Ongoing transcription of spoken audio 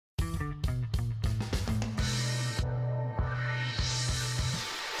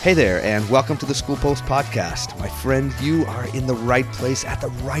Hey there, and welcome to the School Post Podcast. My friend, you are in the right place at the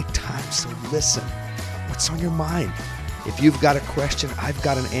right time, so listen. What's on your mind? If you've got a question, I've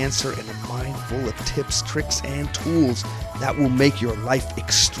got an answer and a mind full of tips, tricks, and tools that will make your life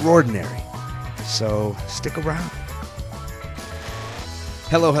extraordinary. So stick around.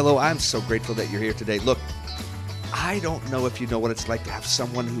 Hello. I'm so grateful that you're here today. Look, I don't know if you know what it's like to have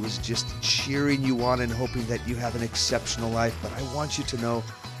someone who is just cheering you on and hoping that you have an exceptional life, but I want you to know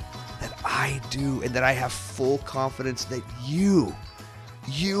that I do, and that I have full confidence that you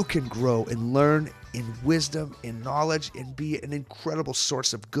can grow and learn in wisdom, in knowledge, and be an incredible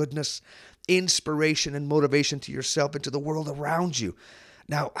source of goodness, inspiration, and motivation to yourself and to the world around you.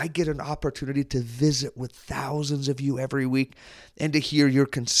 Now, I get an opportunity to visit with thousands of you every week and to hear your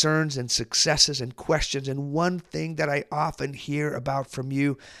concerns and successes and questions. And one thing that I often hear about from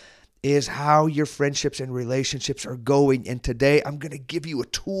you is how your friendships and relationships are going. And today I'm going to give you a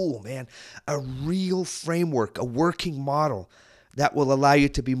tool, a real framework, a working model that will allow you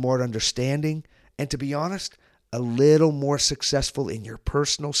to be more understanding and, to be honest, a little more successful in your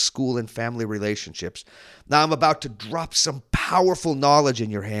personal, school, and family relationships. Now, I'm about to drop some powerful knowledge in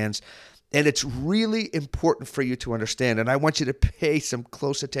your hands, and it's really important for you to understand. And I want you to pay some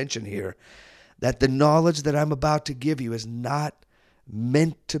close attention here, that the knowledge that I'm about to give you is not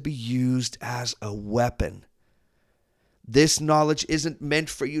meant to be used as a weapon. This knowledge isn't meant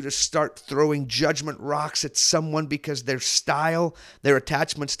for you to start throwing judgment rocks at someone because their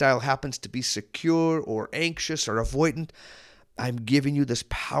attachment style happens to be secure or anxious or avoidant. I'm giving you this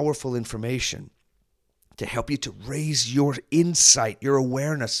powerful information to help you to raise your insight, your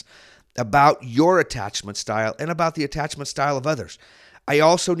awareness about your attachment style and about the attachment style of others. I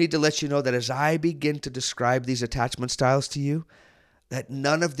also need to let you know that as I begin to describe these attachment styles to you, that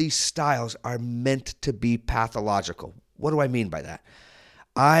none of these styles are meant to be pathological. What do I mean by that?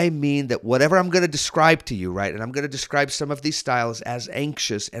 I mean that whatever I'm going to describe to you, right, and I'm going to describe some of these styles as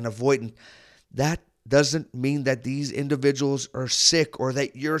anxious and avoidant, that doesn't mean that these individuals are sick or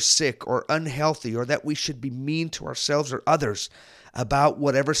that you're sick or unhealthy or that we should be mean to ourselves or others about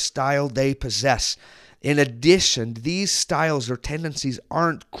whatever style they possess. In addition, these styles or tendencies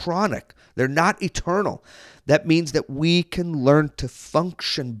aren't chronic. They're not eternal. That means that we can learn to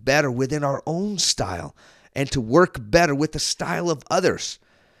function better within our own style and to work better with the style of others,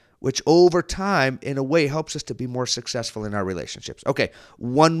 which over time, in a way, helps us to be more successful in our relationships. Okay,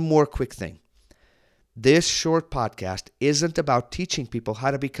 one more quick thing. This short podcast isn't about teaching people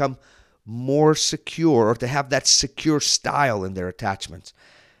how to become more secure or to have that secure style in their attachments.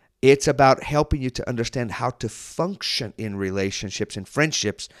 It's about helping you to understand how to function in relationships and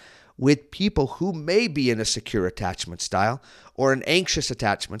friendships with people who may be in a secure attachment style or an anxious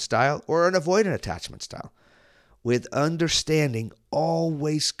attachment style or an avoidant attachment style. With understanding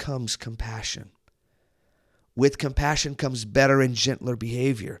always comes compassion. With compassion comes better and gentler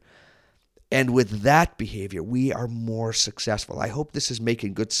behavior. And with that behavior, we are more successful. I hope this is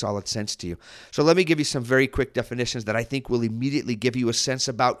making good, solid sense to you. So let me give you some very quick definitions that I think will immediately give you a sense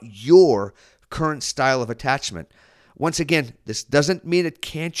about your current style of attachment. Once again, this doesn't mean it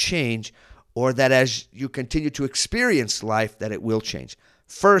can't change or that as you continue to experience life that it will change.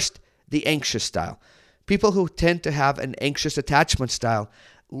 First, the anxious style. People who tend to have an anxious attachment style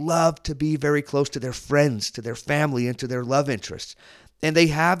love to be very close to their friends, to their family, and to their love interests. And they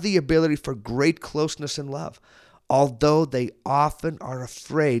have the ability for great closeness and love, although they often are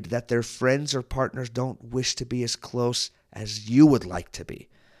afraid that their friends or partners don't wish to be as close as you would like to be.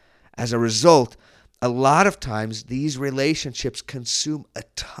 As a result, a lot of times these relationships consume a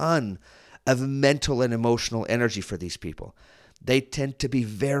ton of mental and emotional energy for these people. They tend to be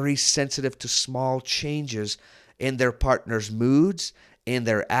very sensitive to small changes in their partner's moods, in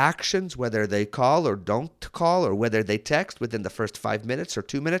their actions, whether they call or don't call, or whether they text within the first 5 minutes or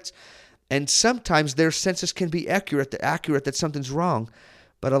 2 minutes. And sometimes their senses can be accurate that something's wrong.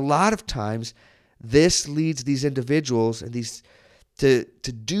 But a lot of times this leads these individuals and these to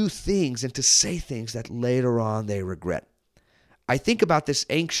do things and to say things that later on they regret. I think about this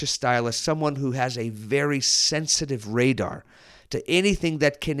anxious style as someone who has a very sensitive radar to anything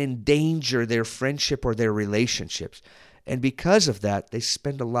that can endanger their friendship or their relationships. And because of that, they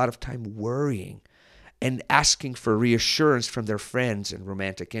spend a lot of time worrying and asking for reassurance from their friends and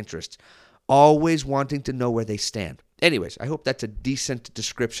romantic interests, always wanting to know where they stand. Anyways, I hope that's a decent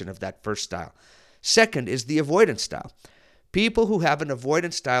description of that first style. Second is the avoidance style. People who have an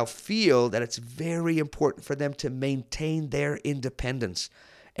avoidance style feel that it's very important for them to maintain their independence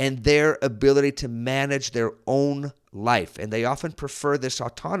and their ability to manage their own life. And they often prefer this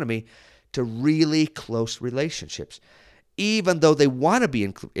autonomy to really close relationships. Even though they want to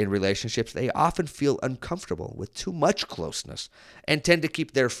be in relationships, they often feel uncomfortable with too much closeness and tend to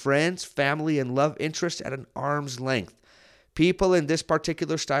keep their friends, family, and love interests at an arm's length. People in this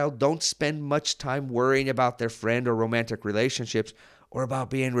particular style don't spend much time worrying about their friend or romantic relationships or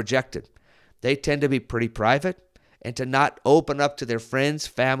about being rejected. They tend to be pretty private and to not open up to their friends,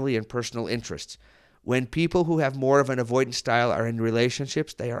 family, and personal interests. When people who have more of an avoidant style are in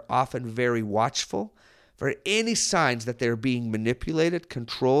relationships, they are often very watchful for any signs that they're being manipulated,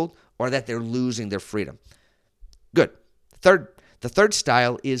 controlled, or that they're losing their freedom. Good. The third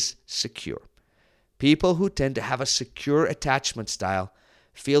style is secure. People who tend to have a secure attachment style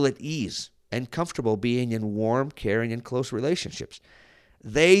feel at ease and comfortable being in warm, caring, and close relationships.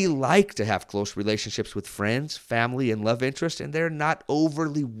 They like to have close relationships with friends, family, and love interests, and they're not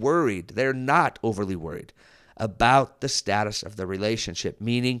overly worried. They're not overly worried about the status of the relationship,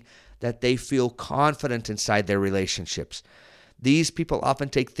 meaning that they feel confident inside their relationships. These people often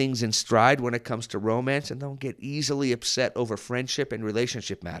take things in stride when it comes to romance and don't get easily upset over friendship and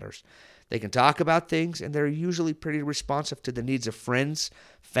relationship matters. They can talk about things, and they're usually pretty responsive to the needs of friends,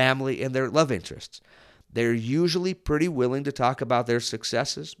 family, and their love interests. They're usually pretty willing to talk about their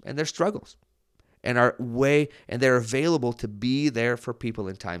successes and their struggles, and they're available to be there for people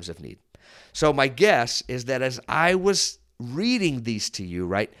in times of need. So my guess is that as I was reading these to you,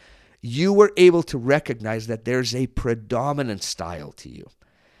 right, you were able to recognize that there's a predominant style to you.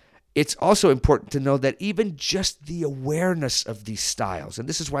 It's also important to know that even just the awareness of these styles, and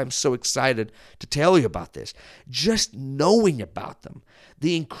this is why I'm so excited to tell you about this, just knowing about them,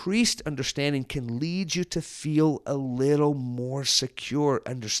 the increased understanding can lead you to feel a little more secure,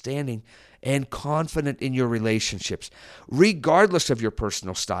 understanding, and confident in your relationships, regardless of your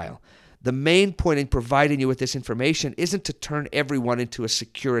personal style. The main point in providing you with this information isn't to turn everyone into a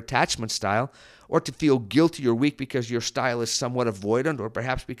secure attachment style or to feel guilty or weak because your style is somewhat avoidant or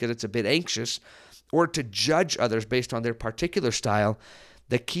perhaps because it's a bit anxious or to judge others based on their particular style.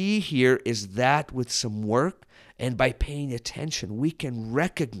 The key here is that with some work and by paying attention, we can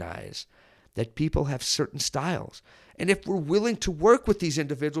recognize that people have certain styles. And if we're willing to work with these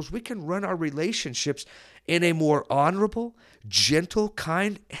individuals, we can run our relationships in a more honorable, gentle,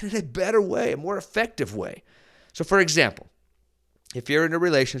 kind, and in a better way, a more effective way. So for example, if you're in a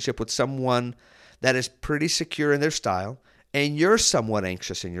relationship with someone that is pretty secure in their style and you're somewhat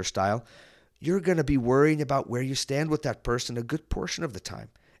anxious in your style, you're going to be worrying about where you stand with that person a good portion of the time.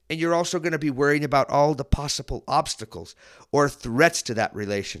 And you're also going to be worrying about all the possible obstacles or threats to that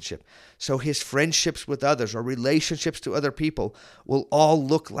relationship. So his friendships with others or relationships to other people will all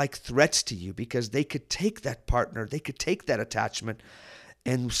look like threats to you because they could take that partner, they could take that attachment.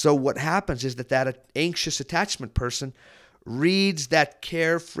 And so what happens is that anxious attachment person reads that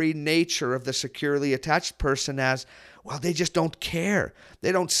carefree nature of the securely attached person as, well, they just don't care.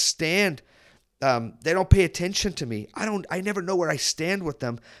 They don't stand. They don't pay attention to me. I never know where I stand with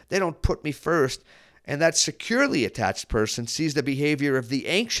them. They don't put me first. And that securely attached person sees the behavior of the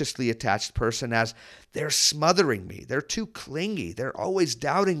anxiously attached person as they're smothering me. They're too clingy. They're always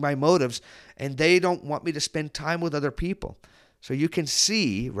doubting my motives, and they don't want me to spend time with other people. So you can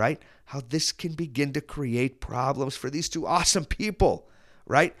see, right, how this can begin to create problems for these two awesome people,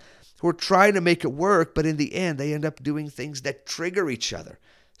 right, who are trying to make it work, but in the end, they end up doing things that trigger each other.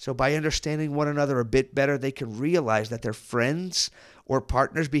 So by understanding one another a bit better, they can realize that their friends' or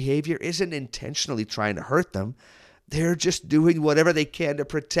partner's behavior isn't intentionally trying to hurt them. They're just doing whatever they can to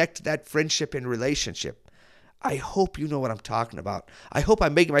protect that friendship and relationship. I hope you know what I'm talking about. I hope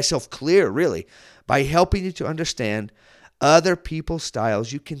I'm making myself clear, really. By helping you to understand other people's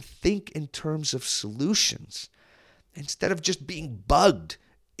styles, you can think in terms of solutions instead of just being bugged,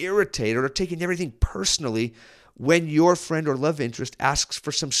 irritated, or taking everything personally when your friend or love interest asks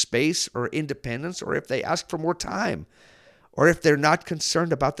for some space or independence, or if they ask for more time, or if they're not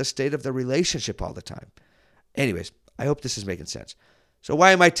concerned about the state of the relationship all the time. Anyways, I hope this is making sense. So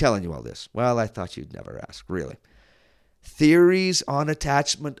why am I telling you all this? Well, I thought you'd never ask, really. Theories on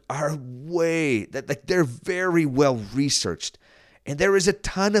attachment are they're very well researched. And there is a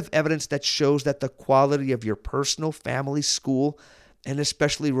ton of evidence that shows that the quality of your personal, family, school, and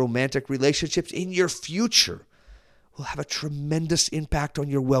especially romantic relationships in your future will have a tremendous impact on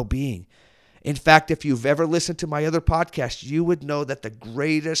your well-being. In fact, if you've ever listened to my other podcasts, you would know that the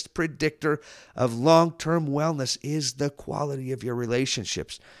greatest predictor of long-term wellness is the quality of your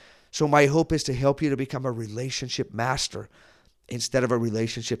relationships. So my hope is to help you to become a relationship master instead of a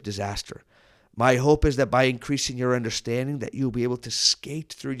relationship disaster. My hope is that by increasing your understanding that you'll be able to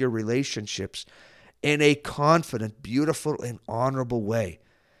skate through your relationships in a confident, beautiful, and honorable way.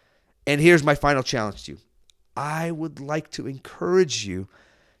 And here's my final challenge to you. I would like to encourage you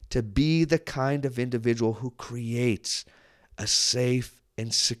to be the kind of individual who creates a safe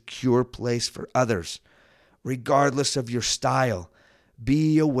and secure place for others, regardless of your style.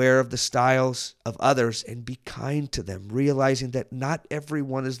 Be aware of the styles of others and be kind to them, realizing that not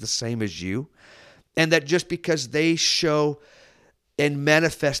everyone is the same as you, and that just because they show and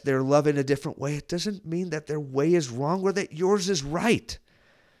manifest their love in a different way, it doesn't mean that their way is wrong or that yours is right.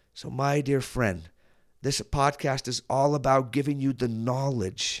 So, my dear friend, this podcast is all about giving you the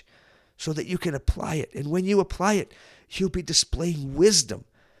knowledge so that you can apply it. And when you apply it, you'll be displaying wisdom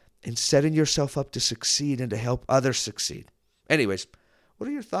and setting yourself up to succeed and to help others succeed. Anyways, what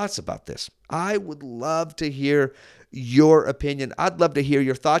are your thoughts about this? I would love to hear your opinion. I'd love to hear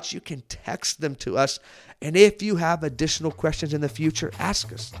your thoughts. You can text them to us. And if you have additional questions in the future,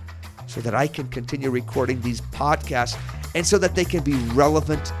 ask us so that I can continue recording these podcasts and so that they can be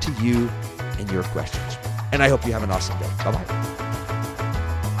relevant to you and your questions. And I hope you have an awesome day. Bye-bye.